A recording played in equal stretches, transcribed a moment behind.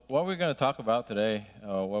What we're going to talk about today,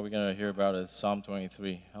 what we're going to hear about is Psalm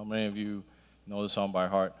 23. How many of you know the song by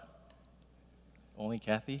heart? Only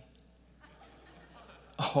Kathy?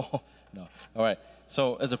 Oh, no. All right.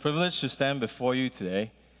 So it's a privilege to stand before you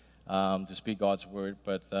today to speak God's word,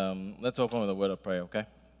 but let's open with a word of prayer, okay?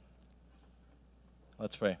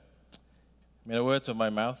 Let's pray. May the words of my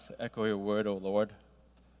mouth echo your word, O Lord,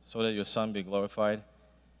 so that your Son be glorified,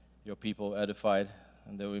 your people edified,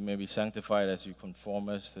 and that we may be sanctified as you conform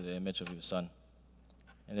us to the image of your Son.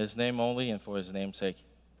 In his name only and for his name's sake.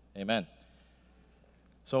 Amen.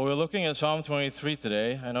 So we're looking at Psalm 23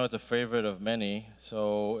 today. I know it's a favorite of many.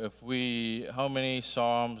 So how many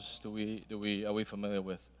psalms are we familiar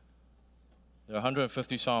with? There are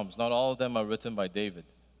 150 psalms. Not all of them are written by David,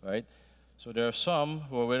 right? So there are some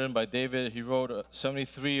who are written by David. He wrote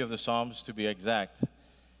 73 of the psalms to be exact.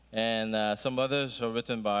 And some others are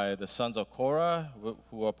written by the sons of Korah,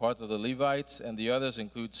 who are part of the Levites, and the others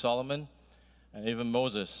include Solomon and even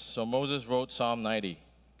Moses. So Moses wrote Psalm 90,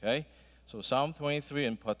 okay? So Psalm 23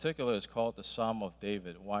 in particular is called the Psalm of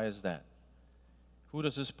David. Why is that? Who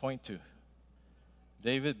does this point to?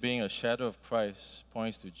 David, being a shadow of Christ,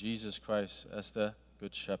 points to Jesus Christ as the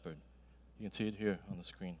Good Shepherd. You can see it here on the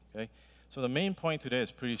screen, okay? So the main point today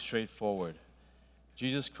is pretty straightforward.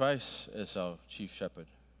 Jesus Christ is our chief shepherd.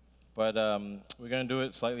 But we're going to do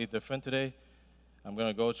it slightly different today. I'm going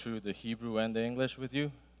to go through the Hebrew and the English with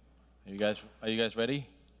you. Are you guys ready?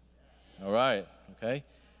 All right, okay.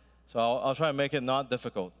 So I'll try and make it not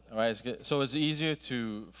difficult. All right. So it's easier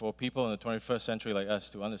for people in the 21st century like us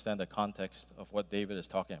to understand the context of what David is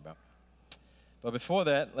talking about. But before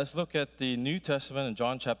that, let's look at the New Testament in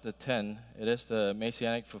John chapter 10. It is the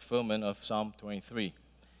messianic fulfillment of Psalm 23.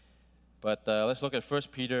 But let's look at 1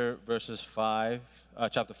 Peter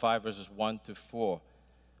chapter 5, verses 1 to 4.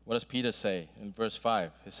 What does Peter say in verse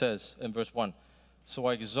 5? It says in verse 1, "So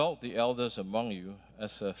I exalt the elders among you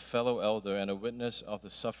as a fellow elder and a witness of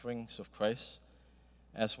the sufferings of Christ,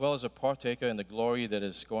 as well as a partaker in the glory that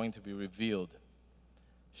is going to be revealed.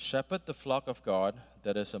 Shepherd the flock of God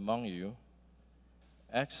that is among you,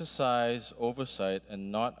 exercise oversight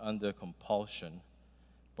and not under compulsion,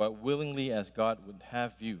 but willingly as God would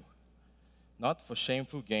have you, not for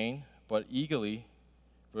shameful gain, but eagerly,"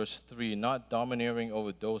 verse 3, "not domineering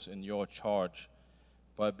over those in your charge,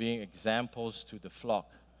 but being examples to the flock."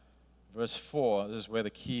 Verse 4, this is where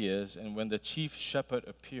the key is, "And when the chief shepherd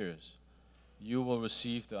appears, you will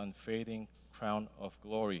receive the unfading crown of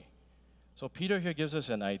glory." So Peter here gives us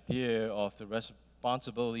an idea of the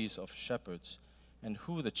responsibilities of shepherds and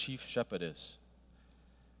who the chief shepherd is.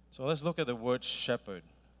 So let's look at the word shepherd.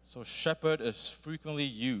 So shepherd is frequently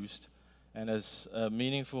used and as a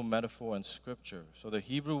meaningful metaphor in Scripture. So the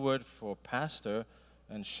Hebrew word for pastor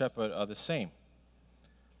and shepherd are the same.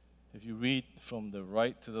 If you read from the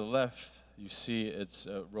right to the left, you see it's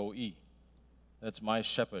ro'i. That's my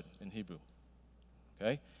shepherd in Hebrew.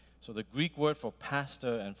 Okay? So the Greek word for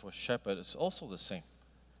pastor and for shepherd is also the same.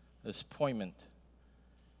 It's poimen.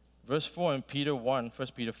 Verse 4 in Peter 1,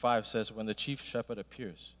 1 Peter 5 says, "When the chief shepherd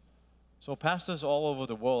appears." So pastors all over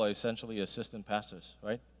the world are essentially assistant pastors,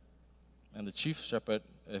 right? And the chief shepherd,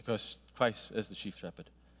 because Christ is the chief shepherd.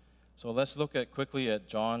 So let's look quickly at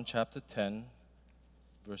John chapter 10,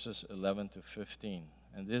 verses 11 to 15.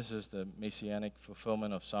 And this is the messianic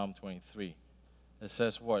fulfillment of Psalm 23. It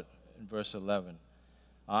says what in verse 11?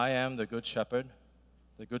 "I am the good shepherd.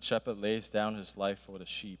 The good shepherd lays down his life for the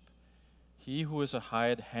sheep. He who is a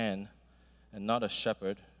hired hand and not a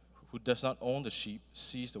shepherd, who does not own the sheep,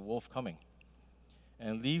 sees the wolf coming,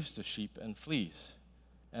 and leaves the sheep and flees.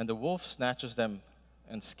 And the wolf snatches them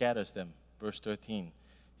and scatters them." Verse 13.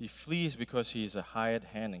 "He flees because he is a hired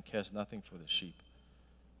hand and cares nothing for the sheep."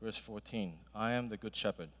 Verse 14. "I am the good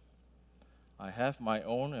shepherd. I have my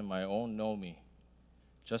own, and my own know me.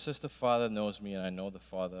 Just as the Father knows me, and I know the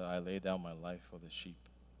Father, I lay down my life for the sheep."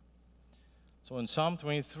 So in Psalm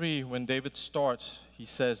 23, when David starts, he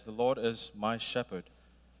says, "The Lord is my shepherd."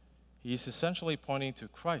 He's essentially pointing to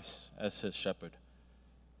Christ as his shepherd.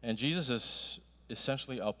 And Jesus is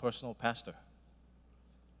essentially our personal pastor.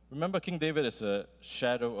 Remember, King David is a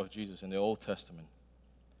shadow of Jesus in the Old Testament,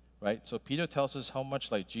 right? So Peter tells us how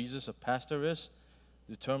much like Jesus a pastor is,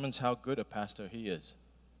 determines how good a pastor he is.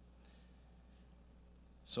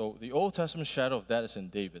 So the Old Testament shadow of that is in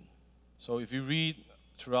David. So if you read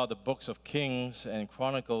throughout the books of Kings and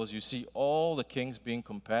Chronicles, you see all the kings being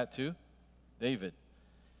compared to David.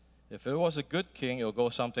 If it was a good king, it will go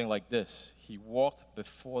something like this. He walked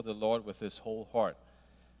before the Lord with his whole heart,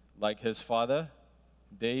 like his father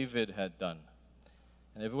David had done.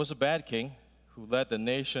 And if it was a bad king who led the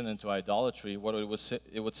nation into idolatry, what it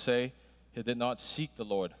would say, He did not seek the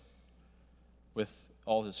Lord with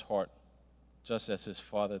all his heart, just as his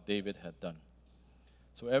father David had done.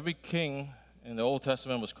 So every king in the Old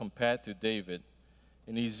Testament was compared to David.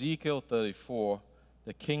 In Ezekiel 34,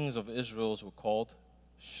 the kings of Israel were called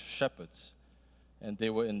shepherds, and they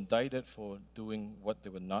were indicted for doing what they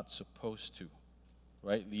were not supposed to,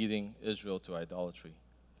 right? Leading Israel to idolatry.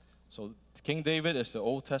 So King David is the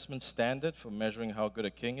Old Testament standard for measuring how good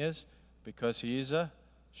a king is, because he is a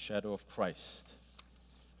shadow of Christ.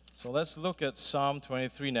 So let's look at Psalm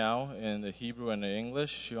 23 now in the Hebrew and the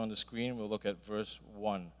English. Here on the screen, we'll look at verse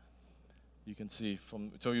 1. You can see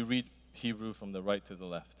so you read Hebrew from the right to the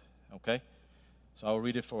left, okay? So I'll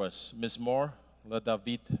read it for us. Mizmor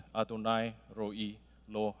LaDavid Adonai Roi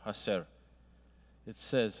Lo Haser. It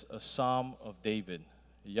says, a psalm of David.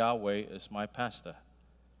 Yahweh is my pastor.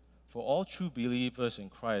 For all true believers in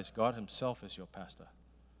Christ, God himself is your pastor.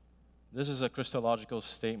 This is a Christological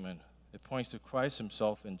statement. It points to Christ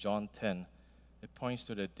himself in John 10. It points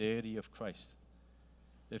to the deity of Christ.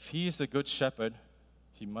 If he is the good shepherd,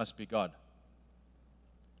 he must be God.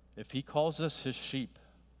 If he calls us his sheep,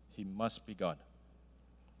 he must be God.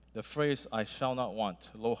 The phrase, I shall not want,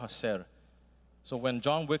 lo haser. So when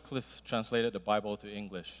John Wycliffe translated the Bible to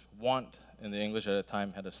English, want in the English at the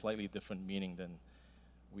time had a slightly different meaning than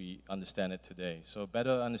we understand it today. So a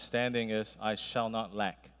better understanding is, I shall not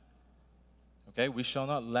lack. Okay, we shall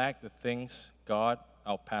not lack the things God,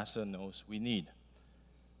 our pastor, knows we need.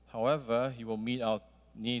 However, he will meet our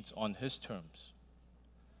needs on his terms,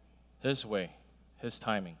 his way, his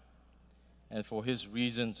timing, and for his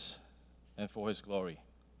reasons and for his glory.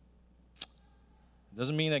 It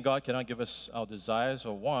doesn't mean that God cannot give us our desires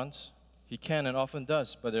or wants. He can and often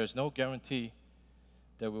does, but there's no guarantee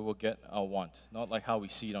that we will get our want, not like how we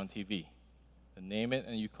see it on TV. You name it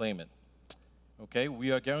and you claim it. Okay,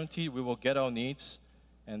 we are guaranteed we will get our needs,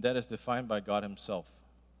 and that is defined by God himself.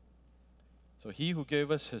 So he who gave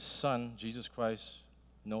us his son, Jesus Christ,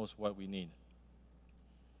 knows what we need.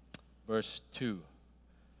 Verse 2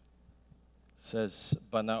 says,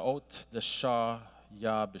 Banaot Dashar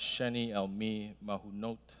Ya Bisheni Elmi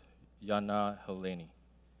Mahunot Yana Heleni.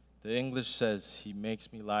 The English says, he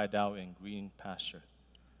makes me lie down in green pasture.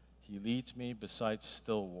 He leads me beside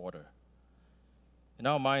still water. In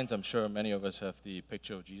our minds, I'm sure many of us have the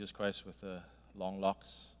picture of Jesus Christ with the long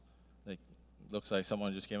locks. Like, looks like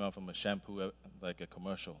someone just came out from a shampoo, like a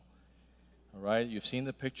commercial. All right, you've seen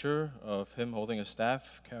the picture of him holding a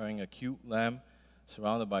staff, carrying a cute lamb,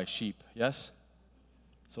 surrounded by sheep. Yes?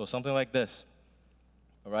 So something like this.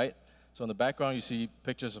 All right? So in the background, you see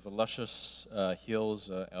pictures of luscious hills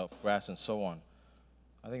of grass and so on.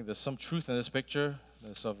 I think there's some truth in this picture.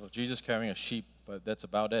 There's of Jesus carrying a sheep, but that's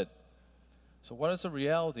about it. So what is the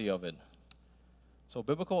reality of it? So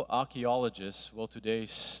biblical archaeologists will today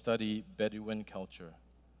study Bedouin culture.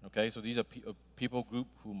 Okay, so these are a people group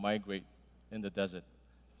who migrate in the desert,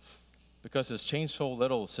 because it's changed so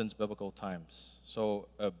little since biblical times. So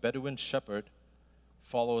a Bedouin shepherd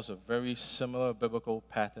follows a very similar biblical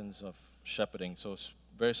patterns of shepherding. So it's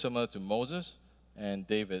very similar to Moses and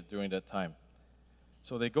David during that time.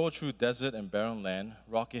 So they go through desert and barren land,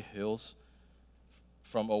 rocky hills,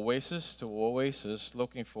 from oasis to oasis,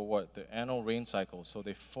 looking for what? The annual rain cycle. So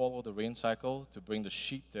they follow the rain cycle to bring the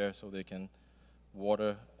sheep there so they can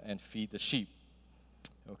water and feed the sheep.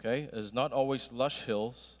 Okay? It's not always lush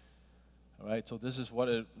hills. All right? So this is what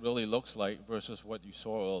it really looks like versus what you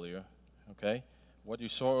saw earlier. Okay? What you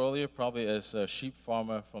saw earlier probably is a sheep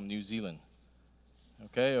farmer from New Zealand.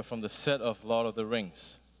 Okay? Or from the set of Lord of the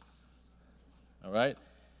Rings. All right?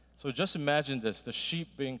 So just imagine this, the sheep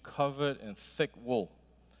being covered in thick wool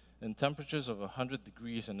in temperatures of 100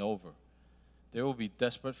 degrees and over. They will be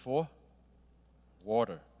desperate for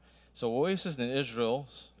water. So oases in Israel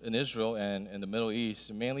and in the Middle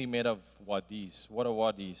East are mainly made of wadis. What are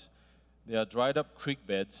wadis? They are dried up creek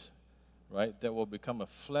beds, right, that will become a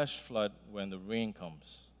flash flood when the rain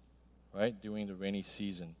comes, right, during the rainy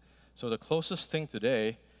season. So the closest thing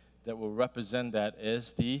today that will represent that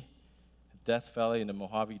is the Death Valley in the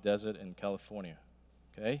Mojave Desert in California.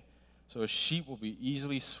 Okay? So a sheep will be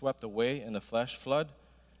easily swept away in the flash flood.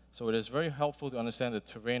 So it is very helpful to understand the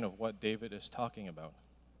terrain of what David is talking about.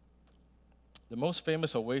 The most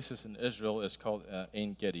famous oasis in Israel is called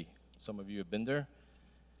Ein Gedi. Some of you have been there.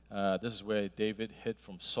 This is where David hid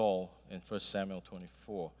from Saul in 1 Samuel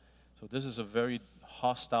 24. So this is a very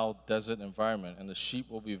hostile desert environment, and the sheep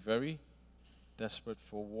will be very desperate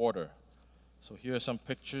for water. So here are some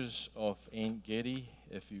pictures of Ein Gedi,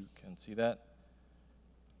 if you can see that.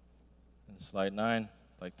 In slide 9,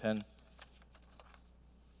 slide 10.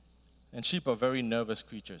 And sheep are very nervous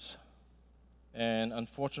creatures. and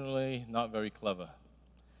unfortunately, not very clever.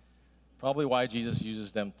 Probably why Jesus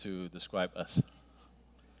uses them to describe us.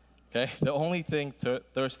 Okay? The only thing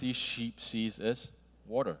thirsty sheep sees is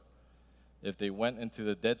water. If they went into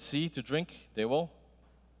the Dead Sea to drink, they will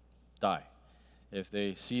die. If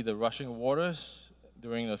they see the rushing waters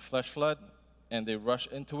during the flash flood and they rush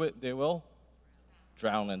into it, they will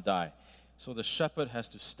drown and die. So the shepherd has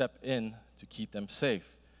to step in to keep them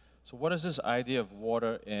safe. So what is this idea of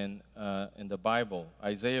water in the Bible?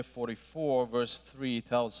 Isaiah 44 verse 3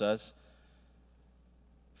 tells us,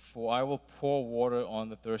 "For I will pour water on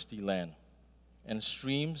the thirsty land and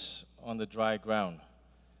streams on the dry ground.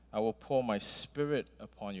 I will pour my spirit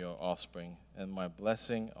upon your offspring and my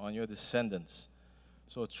blessing on your descendants."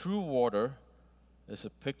 So true water is a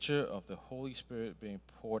picture of the Holy Spirit being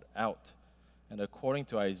poured out. And according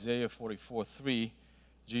to Isaiah 44:3,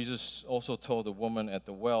 Jesus also told the woman at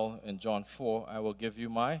the well in John 4, "I will give you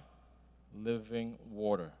my living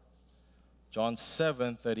water." John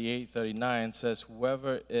 7:38-39 says,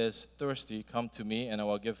 "Whoever is thirsty, come to me, and I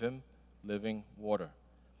will give him living water."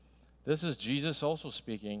 This is Jesus also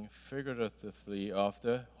speaking figuratively of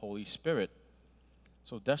the Holy Spirit.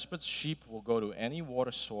 So desperate sheep will go to any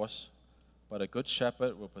water source, but a good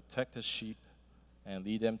shepherd will protect his sheep and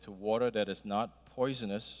lead them to water that is not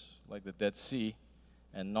poisonous like the Dead Sea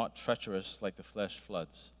and not treacherous like the flash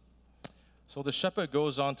floods. So the shepherd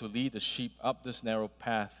goes on to lead the sheep up this narrow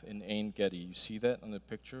path in Ein Gedi. You see that on the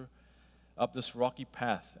picture? Up this rocky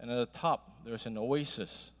path. And at the top, there's an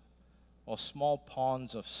oasis or small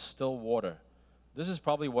ponds of still water. This is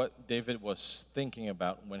probably what David was thinking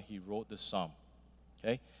about when he wrote this psalm.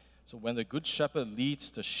 Okay? So when the good shepherd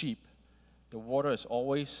leads the sheep, the water is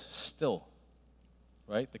always still.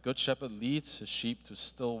 Right? The good shepherd leads his sheep to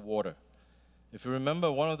still water. If you remember,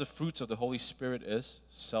 one of the fruits of the Holy Spirit is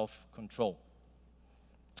self-control.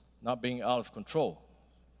 Not being out of control.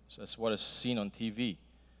 So that's what is seen on TV.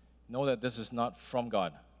 Know that this is not from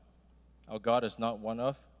God. Our God is not one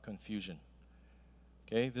of confusion.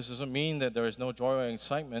 Okay? This doesn't mean that there is no joy or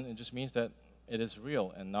excitement. It just means that it is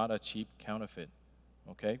real and not a cheap counterfeit.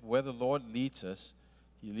 Okay? Where the Lord leads us,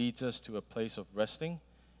 He leads us to a place of resting,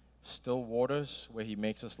 still waters where He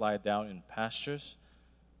makes us lie down in pastures.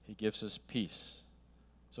 He gives us peace.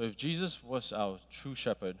 So if Jesus was our true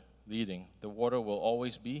shepherd leading, the water will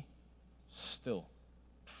always be still.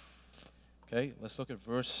 Okay, let's look at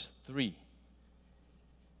verse 3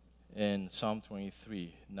 in Psalm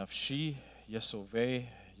 23. Nafshi Yesove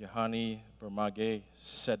Yahani Bermage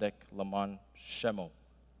Sedek Laman Shemo.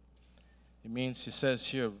 It means, he says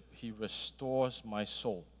here, He restores my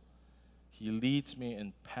soul. He leads me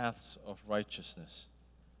in paths of righteousness.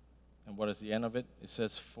 And what is the end of it? It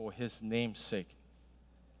says, for His name's sake.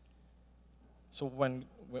 So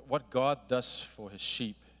what God does for His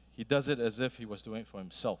sheep, He does it as if He was doing it for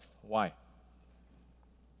Himself. Why?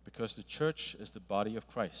 Because the church is the body of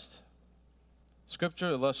Christ. Scripture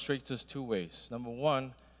illustrates this two ways. Number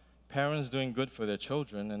one, parents doing good for their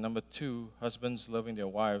children. And number two, husbands loving their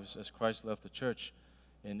wives as Christ loved the church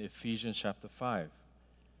in Ephesians chapter 5.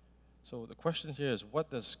 So the question here is, what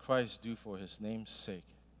does Christ do for His name's sake?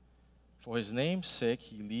 For His name's sake,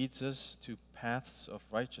 He leads us to paths of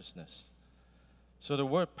righteousness. So the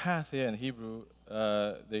word path here in Hebrew,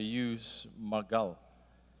 they use magal.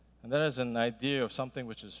 And that is an idea of something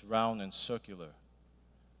which is round and circular.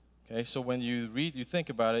 Okay, so when you read, you think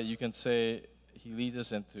about it, you can say He leads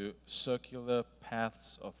us into circular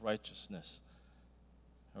paths of righteousness.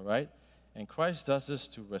 All right? And Christ does this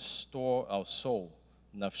to restore our soul.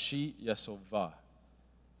 Nafshi yasova.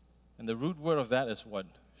 And the root word of that is what?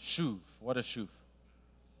 Shuv. What is shuv?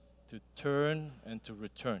 To turn and to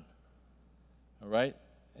return. All right?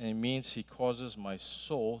 And it means He causes my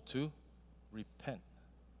soul to repent.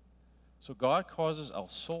 So God causes our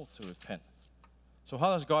soul to repent. So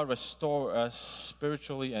how does God restore us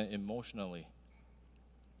spiritually and emotionally?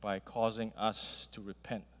 By causing us to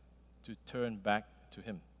repent, to turn back to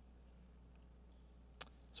Him.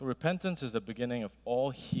 So repentance is the beginning of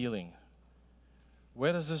all healing.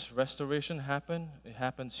 Where does this restoration happen? It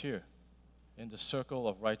happens here, in the circle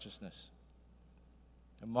of righteousness,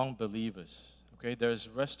 among believers. Okay, there's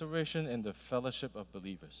restoration in the fellowship of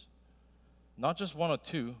believers. Not just one or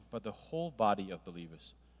two, but the whole body of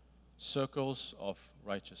believers. Circles of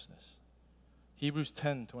righteousness. Hebrews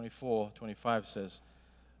 10:24-25 says,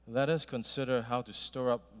 let us consider how to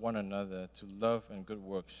stir up one another to love and good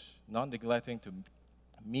works, not neglecting to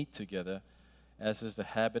meet together, as is the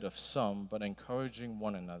habit of some, but encouraging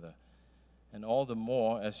one another. And all the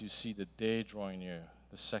more as you see the day drawing near,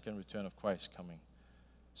 the second return of Christ coming.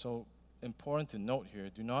 So important to note here,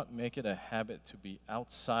 do not make it a habit to be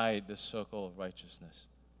outside the circle of righteousness.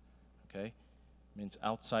 Okay? Means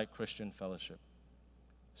outside Christian fellowship.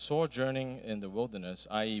 Sojourning in the wilderness,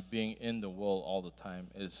 i.e., being in the world all the time,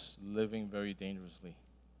 is living very dangerously.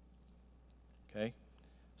 Okay?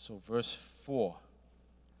 So, verse 4.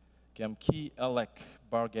 Gam ki elek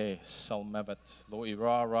barge salmevet lo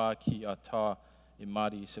irara ki ata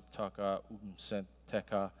imadi septaka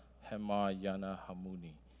umsenteka hema yana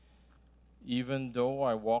hamuni. Even though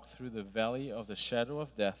I walk through the valley of the shadow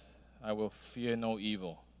of death, I will fear no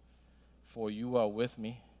evil, for you are with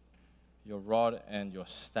me. Your rod and your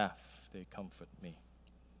staff, they comfort me.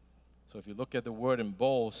 So if you look at the word in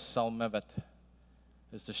bold, salmevet,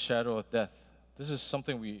 is the shadow of death. This is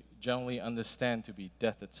something we generally understand to be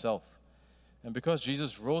death itself. And because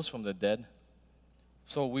Jesus rose from the dead,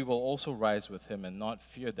 so we will also rise with him and not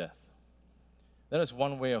fear death. That is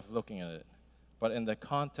one way of looking at it. But in the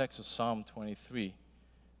context of Psalm 23,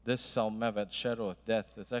 this salmevet, shadow of death,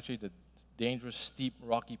 is actually the dangerous, steep,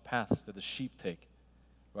 rocky paths that the sheep take,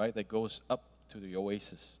 right, that goes up to the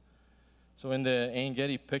oasis. So in the Ein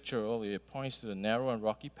Gedi picture earlier, it points to the narrow and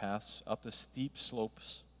rocky paths up the steep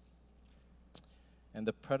slopes. And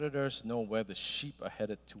the predators know where the sheep are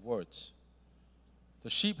headed towards. The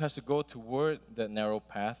sheep has to go toward that narrow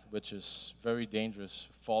path, which is very dangerous,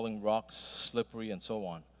 falling rocks, slippery, and so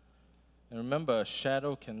on. And remember, a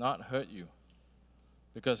shadow cannot hurt you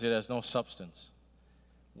because it has no substance.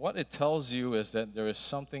 What it tells you is that there is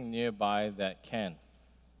something nearby that can.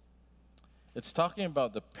 It's talking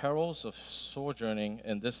about the perils of sojourning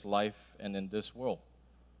in this life and in this world.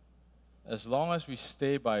 As long as we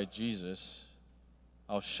stay by Jesus,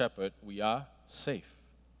 our shepherd, we are safe.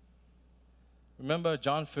 Remember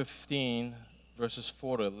John 15, verses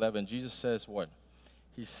 4 to 11. Jesus says what?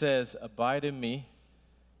 He says, "Abide in me,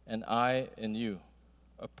 and I in you.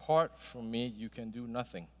 Apart from me, you can do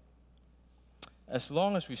nothing." As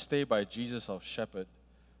long as we stay by Jesus, our shepherd,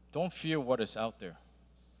 don't fear what is out there.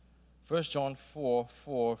 1 John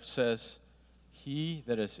 4:4 says, "He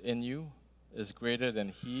that is in you is greater than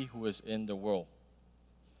he who is in the world."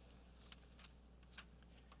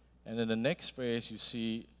 And in the next phrase, you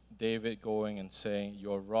see David going and saying,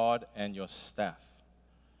 "Your rod and your staff."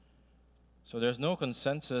 So there's no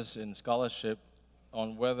consensus in scholarship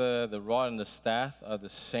on whether the rod and the staff are the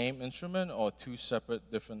same instrument or two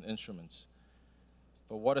separate different instruments.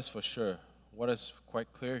 But what is for sure? What is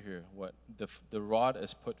quite clear here? What the rod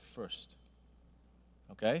is put first.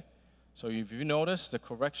 Okay? So if you notice, the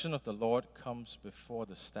correction of the Lord comes before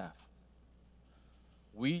the staff.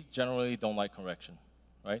 We generally don't like correction,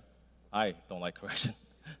 right? I don't like correction.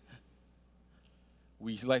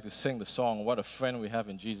 We like to sing the song, "What a friend we have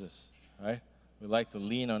in Jesus," right? We like to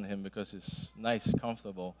lean on him because he's nice,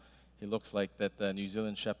 comfortable. He looks like that New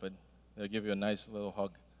Zealand shepherd. They'll give you a nice little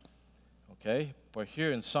hug. Okay? But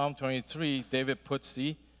here in Psalm 23, David puts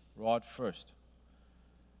the rod first.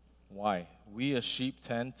 Why? We as sheep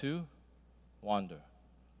tend to wander.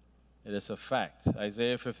 It is a fact.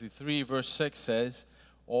 Isaiah 53, verse 6 says,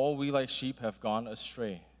 "All we like sheep have gone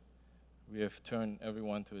astray. We have turned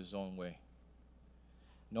everyone to his own way."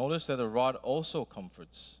 Notice that the rod also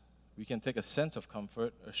comforts. We can take a sense of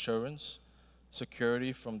comfort, assurance,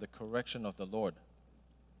 security from the correction of the Lord.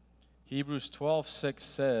 Hebrews 12:6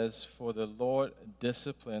 says, "For the Lord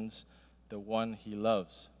disciplines the one he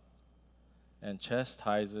loves and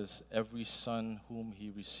chastises every son whom he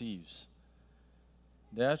receives."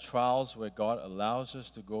 There are trials where God allows us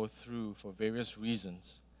to go through for various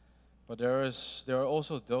reasons, but there are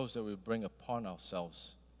also those that we bring upon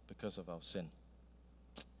ourselves because of our sin.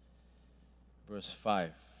 Verse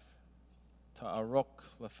 5. Ta'arok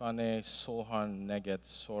lefane solhan neged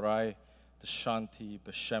sorai Shanti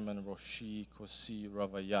Beshemen Roshi Kosi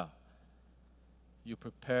Ravaya. You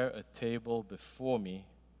prepare a table before me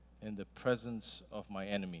in the presence of my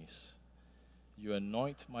enemies. You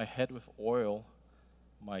anoint my head with oil,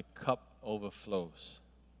 my cup overflows.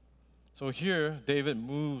 So here, David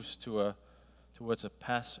moves towards a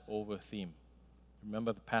Passover theme.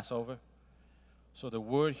 Remember the Passover? So the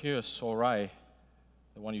word here is sorai,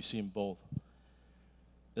 the one you see in bold,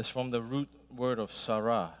 is from the root word of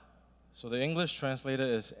sarah. So the English translated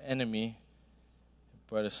is enemy,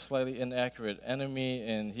 but it's slightly inaccurate. Enemy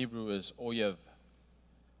in Hebrew is oyev.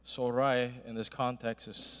 Sorai in this context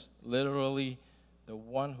is literally the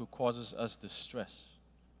one who causes us distress.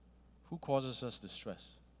 Who causes us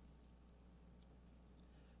distress?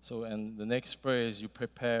 So in the next phrase, you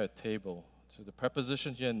prepare a table. So the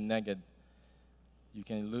preposition here, neged, you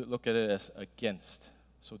can look at it as against.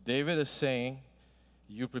 So David is saying,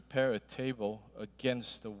 you prepare a table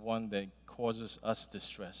against the one that causes us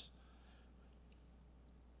distress.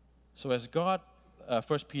 So as God,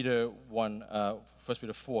 1 Peter 1, 1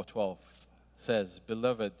 Peter 4:12 says,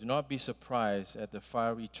 "Beloved, do not be surprised at the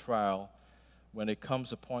fiery trial when it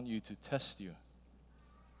comes upon you to test you,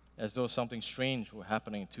 as though something strange were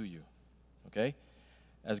happening to you." Okay?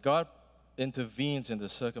 As God intervenes in the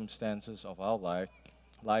circumstances of our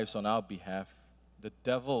lives on our behalf, the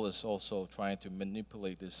devil is also trying to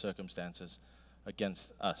manipulate these circumstances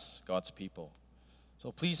against us, God's people.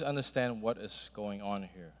 So please understand what is going on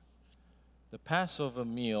here. The Passover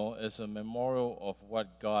meal is a memorial of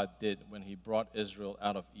what God did when He brought Israel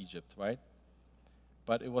out of Egypt, right?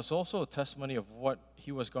 But it was also a testimony of what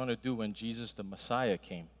He was going to do when Jesus the Messiah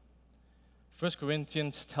came. 1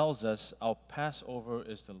 Corinthians tells us our Passover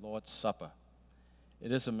is the Lord's Supper.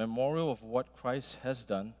 It is a memorial of what Christ has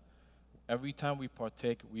done. Every time we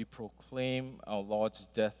partake, we proclaim our Lord's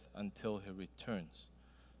death until He returns.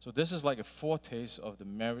 So this is like a foretaste of the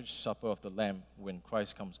marriage supper of the Lamb when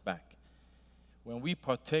Christ comes back. When we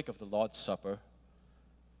partake of the Lord's Supper,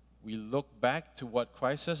 we look back to what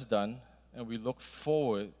Christ has done and we look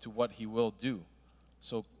forward to what He will do.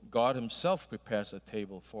 So God Himself prepares a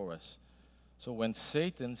table for us. So when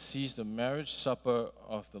Satan sees the marriage supper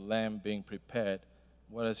of the Lamb being prepared,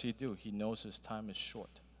 what does he do? He knows his time is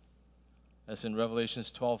short. As in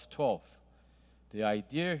Revelations 12:12. The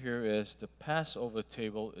idea here is the Passover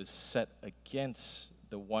table is set against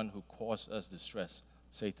the one who caused us distress,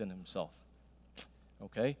 Satan himself.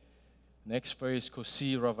 Okay? Next phrase,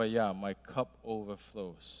 Kosi Ravaya, my cup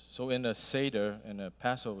overflows. So in a Seder, in a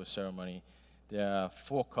Passover ceremony, there are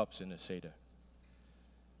 4 cups in a Seder.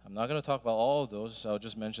 I'm not going to talk about all of those, I'll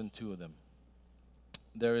just mention 2 of them.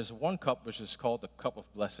 There is one cup which is called the cup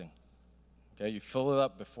of blessing. Okay, you fill it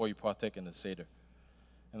up before you partake in the Seder.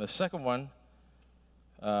 And the second one,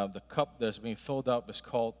 the cup that's being filled up is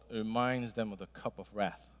called, it reminds them of the cup of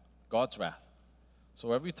wrath, God's wrath.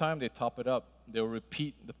 So every time they top it up, they'll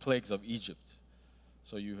repeat the plagues of Egypt.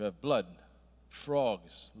 So you have blood,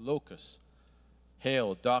 frogs, locusts,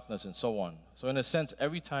 hail, darkness, and so on. So in a sense,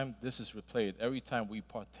 every time this is replayed, every time we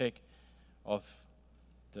partake of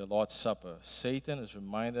the Lord's Supper, Satan is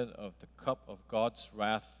reminded of the cup of God's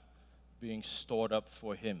wrath being stored up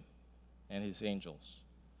for him and his angels.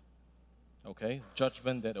 Okay?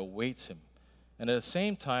 Judgment that awaits him. And at the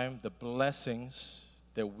same time, the blessings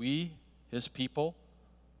that we, his people,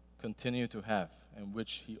 continue to have, and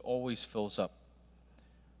which he always fills up.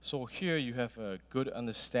 So here you have a good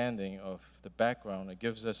understanding of the background. It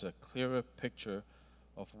gives us a clearer picture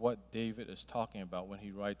of what David is talking about when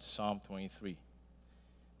he writes Psalm 23.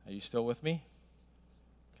 Are you still with me?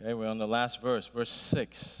 Okay, we're on the last verse, verse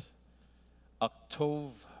 6.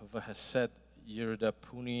 Aktov v'hesed yirda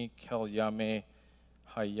puni kel yame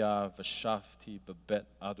haya v'shavti bebet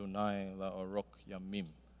Adonai la'orok yamim.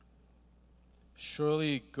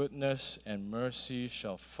 Surely goodness and mercy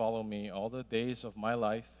shall follow me all the days of my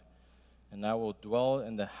life, and I will dwell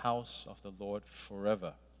in the house of the Lord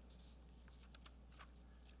forever.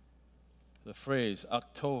 The phrase,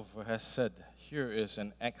 Aktov v'hesed, here is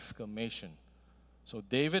an exclamation. So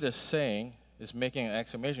David is making an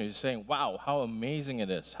exclamation. He's saying, wow, how amazing it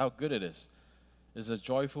is, how good it is. It's a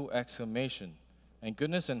joyful exclamation. And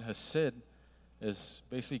goodness and hesed is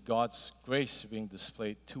basically God's grace being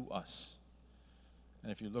displayed to us.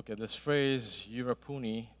 And if you look at this phrase,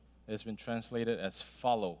 Yirapuni, has been translated as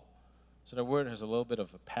follow. So the word has a little bit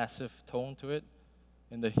of a passive tone to it.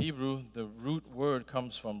 In the Hebrew, the root word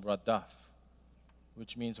comes from radaf,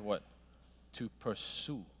 which means what? To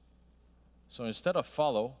pursue. So instead of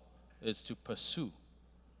follow, it's to pursue.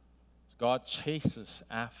 God chases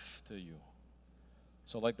after you.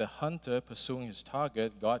 So like the hunter pursuing his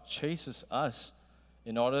target, God chases us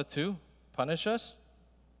in order to punish us?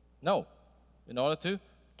 No. In order to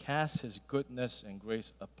cast His goodness and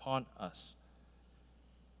grace upon us.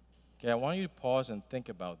 Okay, I want you to pause and think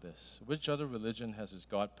about this. Which other religion has its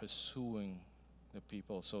God pursuing the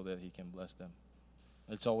people so that He can bless them?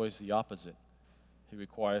 It's always the opposite. He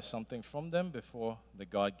requires something from them before the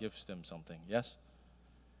God gives them something, yes?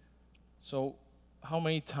 So, how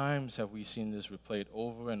many times have we seen this replayed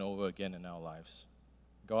over and over again in our lives?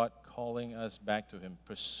 God calling us back to Him,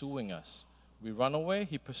 pursuing us. We run away,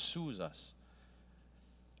 He pursues us.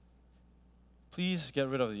 Please get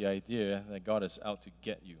rid of the idea that God is out to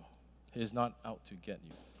get you. He is not out to get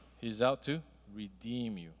you. He is out to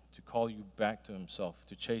redeem you, to call you back to Himself,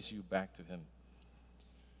 to chase you back to Him.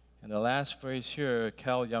 And the last phrase here,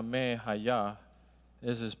 Kal Yameh Haya,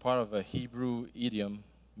 this is part of a Hebrew idiom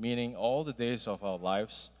meaning all the days of our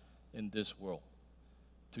lives in this world.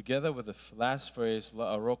 Together with the last phrase,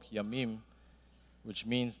 La'arok Yamim, which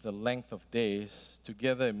means the length of days.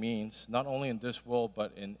 Together it means not only in this world,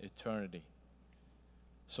 but in eternity.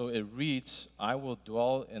 So it reads, I will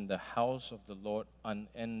dwell in the house of the Lord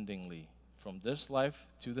unendingly, from this life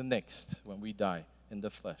to the next, when we die in the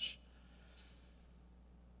flesh.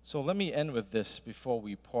 So let me end with this before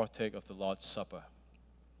we partake of the Lord's Supper.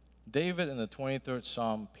 David in the 23rd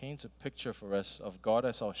Psalm paints a picture for us of God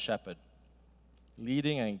as our shepherd,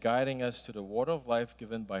 leading and guiding us to the water of life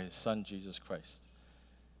given by his Son, Jesus Christ.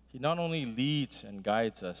 He not only leads and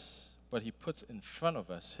guides us, but he puts in front of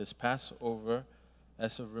us his Passover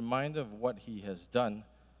as a reminder of what he has done,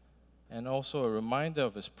 and also a reminder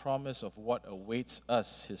of his promise of what awaits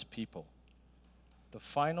us, his people. The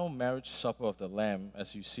final marriage supper of the Lamb,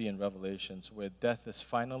 as you see in Revelations, where death is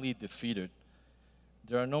finally defeated.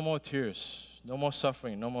 There are no more tears, no more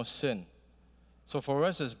suffering, no more sin. So for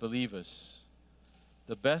us as believers,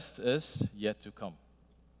 the best is yet to come.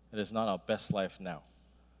 It is not our best life now.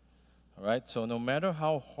 All right? So no matter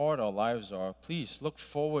how hard our lives are, please look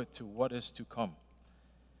forward to what is to come.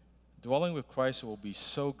 Dwelling with Christ will be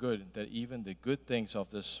so good that even the good things of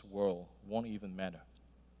this world won't even matter.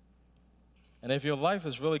 And if your life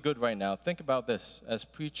is really good right now, think about this. As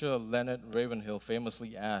preacher Leonard Ravenhill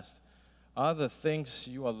famously asked, are the things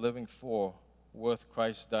you are living for worth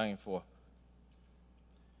Christ dying for?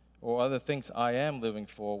 Or are the things I am living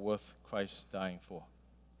for worth Christ dying for?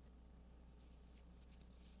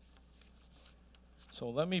 So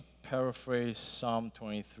let me paraphrase Psalm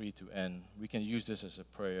 23 to end. We can use this as a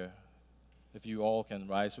prayer. If you all can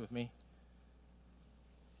rise with me.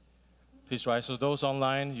 Please rise. So those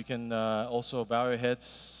online, you can also bow your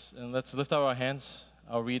heads. And let's lift up our hands.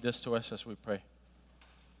 I'll read this to us as we pray.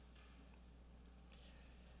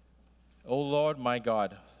 O Lord, my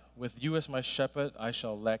God, with you as my shepherd, I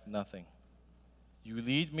shall lack nothing. You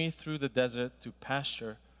lead me through the desert to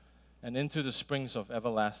pasture and into the springs of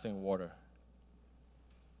everlasting water.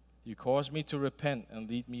 You cause me to repent and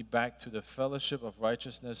lead me back to the fellowship of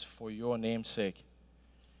righteousness for your name's sake.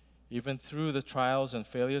 Even through the trials and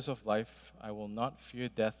failures of life, I will not fear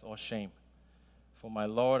death or shame. For my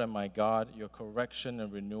Lord and my God, your correction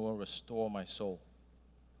and renewal restore my soul.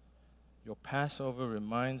 Your Passover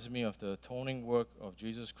reminds me of the atoning work of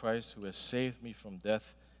Jesus Christ, who has saved me from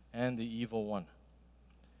death and the evil one.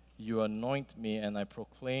 You anoint me, and I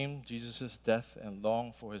proclaim Jesus' death and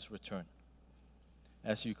long for his return,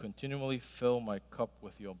 as you continually fill my cup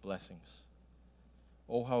with your blessings.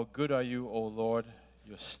 Oh, how good are you, O Lord!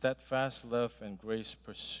 Your steadfast love and grace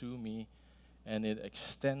pursue me, and it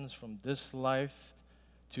extends from this life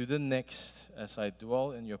to the next as I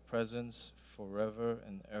dwell in your presence forever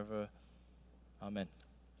and ever. Amen.